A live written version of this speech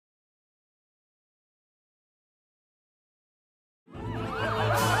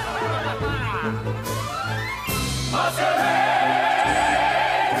Masquerade!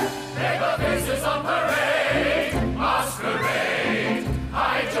 Paper faces on parade! Masquerade!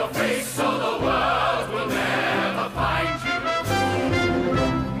 Hide your face so the world will never find you!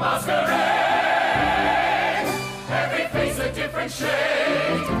 Masquerade! Every face a different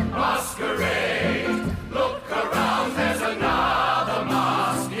shade! Masquerade! Look around, there's another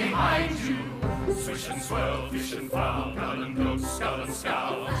mask behind you! Swish and swirl, fish and foul, blood and ghost, skull and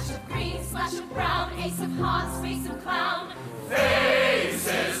scowl. Flash of green, splash of brown, ace of hearts, face of clown.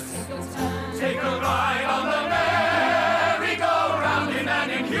 Faces! Take a ride on the merry-go-round in an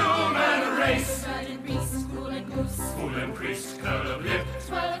inhuman race. Bird and beast, fool and goose. Fool and priest, curl of lip,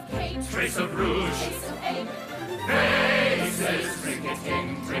 Twirl of cape, trace of rouge. face of ape. Faces! Drink it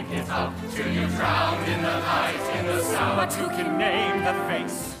in, drink it up, till you drown in the light, in the sound. But who can name the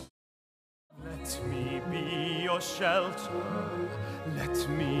face? Let me be your shelter, let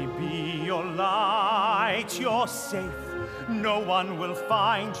me be your light. You're safe, no one will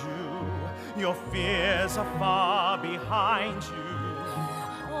find you, your fears are far behind you.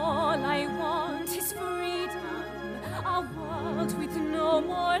 All I want is freedom, a world with no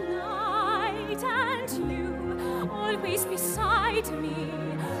more night, and you always beside me,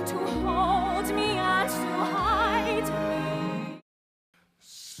 to hold me and to hide me.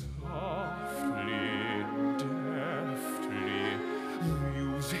 Softly, deftly,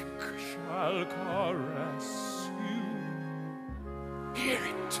 music shall caress you. Hear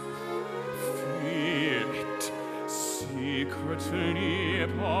it, feel it, secretly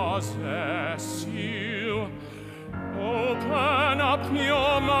possess you. Open up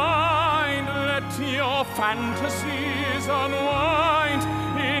your mind, let your fantasies unwind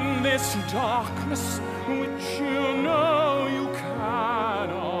in this darkness which you know you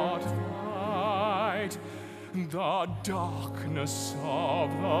cannot fight. The darkness of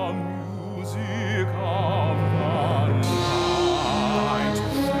the music of the night.